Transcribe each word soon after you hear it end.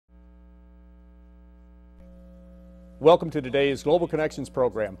Welcome to today's Global Connections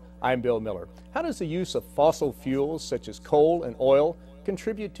program. I'm Bill Miller. How does the use of fossil fuels such as coal and oil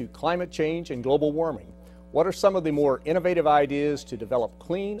contribute to climate change and global warming? What are some of the more innovative ideas to develop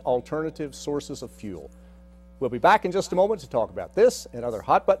clean alternative sources of fuel? We'll be back in just a moment to talk about this and other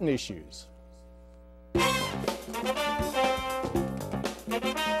hot button issues.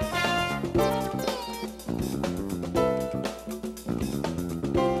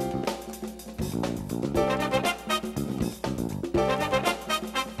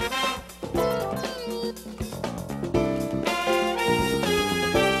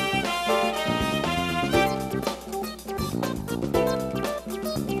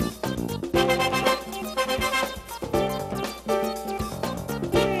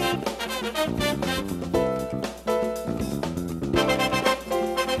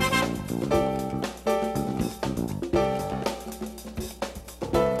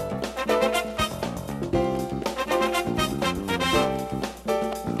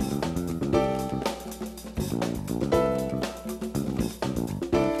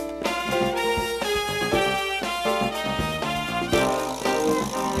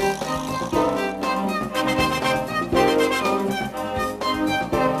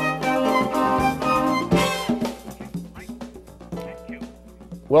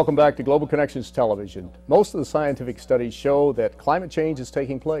 Welcome back to Global Connections Television. Most of the scientific studies show that climate change is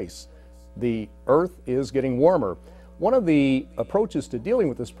taking place. The Earth is getting warmer. One of the approaches to dealing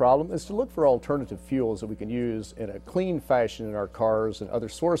with this problem is to look for alternative fuels that we can use in a clean fashion in our cars and other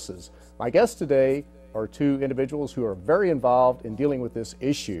sources. My guests today are two individuals who are very involved in dealing with this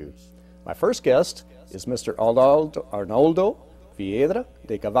issue. My first guest is Mr. Arnaldo Vieira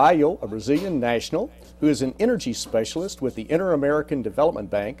de Carvalho, a Brazilian national who is an energy specialist with the Inter-American Development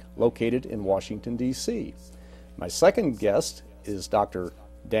Bank located in Washington, D.C. My second guest is Dr.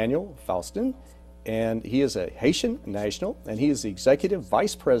 Daniel Faustin, and he is a Haitian national, and he is the executive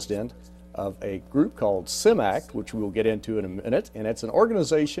vice president of a group called SIMACT, which we will get into in a minute, and it's an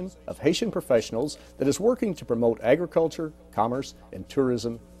organization of Haitian professionals that is working to promote agriculture, commerce, and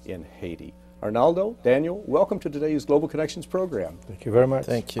tourism in Haiti. Arnaldo, Daniel, welcome to today's Global Connections program. Thank you very much.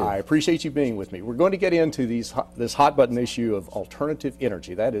 Thank you. I appreciate you being with me. We're going to get into this hot button issue of alternative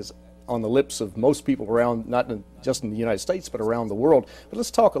energy. That is on the lips of most people around, just in the United States, but around the world. But let's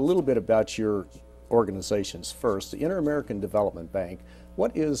talk a little bit about your organizations first. The Inter-American Development Bank.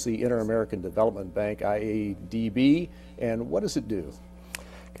 What is the Inter-American Development Bank, IDB, and what does it do?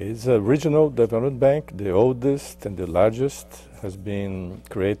 Okay, it's a regional development bank, the oldest and the largest, has been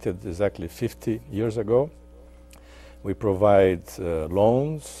created exactly 50 years ago. We provide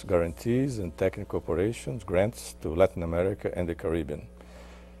loans, guarantees, and technical operations, grants to Latin America and the Caribbean.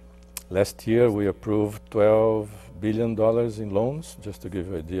 Last year we approved $12 billion in loans, just to give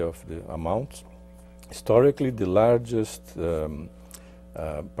you an idea of the amount. Historically, the largest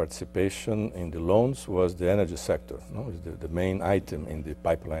participation in the loans was the energy sector. No? It's the main item in the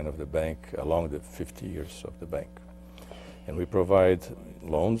pipeline of the bank along the 50 years of the bank. And we provide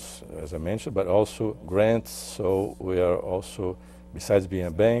loans, as I mentioned, but also grants. So we are also, besides being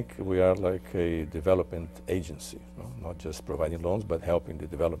a bank, we are like a development agency, no? Not just providing loans, but helping the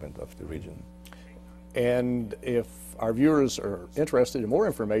development of the region. And if our viewers are interested in more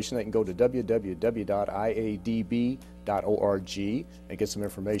information, they can go to www.iadb.org and get some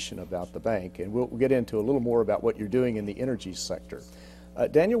information about the bank. And we'll get into a little more about what you're doing in the energy sector.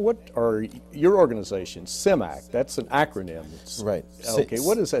 Daniel, what are your organization, SIMACT? That's an acronym. Right. Okay,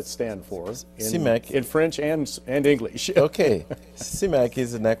 what does that stand for in French and English? Okay. SIMACT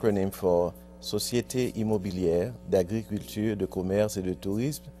is an acronym for Société Immobilière d'Agriculture, de Commerce et de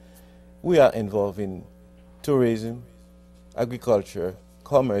Tourisme. We are involved in tourism, agriculture,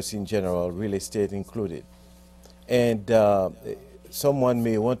 commerce in general, real estate included. And someone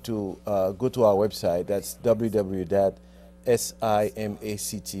may want to go to our website, that's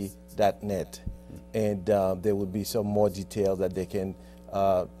www.simact.net, and there will be some more detail that they can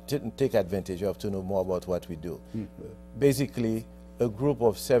take advantage of to know more about what we do. Basically, a group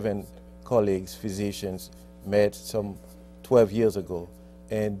of 7 colleagues, physicians, met some 12 years ago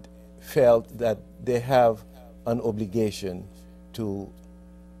and felt that they have an obligation to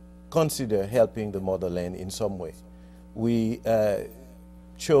consider helping the motherland in some way. We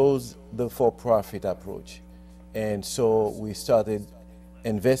chose the for-profit approach, and so we started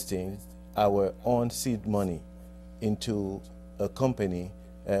investing our own seed money into a company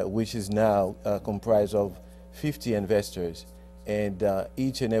which is now comprised of 50 investors, and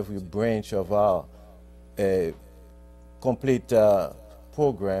each and every branch of our complete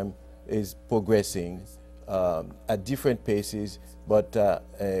program is progressing at different paces, but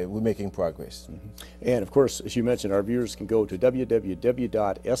we're making progress. Mm-hmm. And of course, as you mentioned, our viewers can go to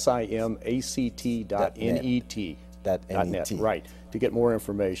www.simact.net, right, to get more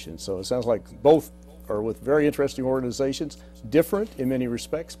information. So it sounds like both are with very interesting organizations, different in many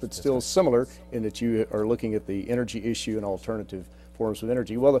respects, but still similar in that you are looking at the energy issue and alternative forms of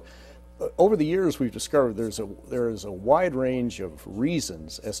energy. Well, over the years, we've discovered there is a wide range of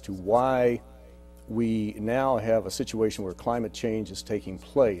reasons as to why we now have a situation where climate change is taking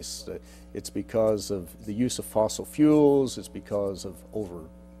place. It's because of the use of fossil fuels, it's because of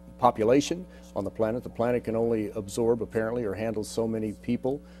overpopulation on the planet. The planet can only absorb, apparently, or handle so many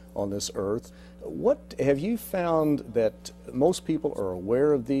people on this earth. What have you found that most people are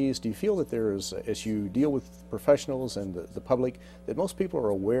aware of these? Do you feel that there is, as you deal with professionals and the public, that most people are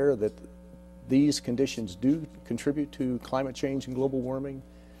aware that these conditions do contribute to climate change and global warming?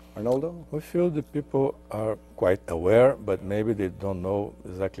 Arnaldo? We feel the people are quite aware, but maybe they don't know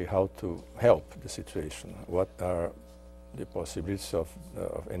exactly how to help the situation. What are the possibilities of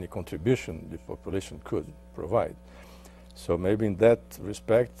any contribution the population could provide? So maybe in that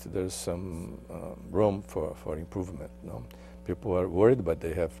respect, there's some room for improvement. No? People are worried, but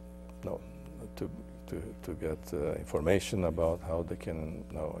they have to get information about how they can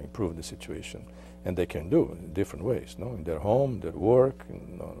improve the situation. And they can do in different ways, in their home, their work,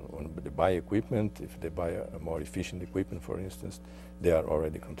 when they buy equipment. If they buy a more efficient equipment, for instance, they are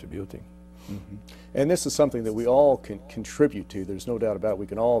already contributing. Mm-hmm. And this is something that we all can contribute to. There's no doubt about it. We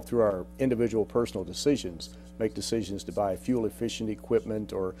can all, through our individual personal decisions, make decisions to buy fuel-efficient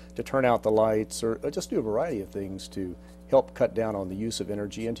equipment or to turn out the lights or just do a variety of things to help cut down on the use of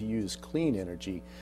energy and to use clean energy.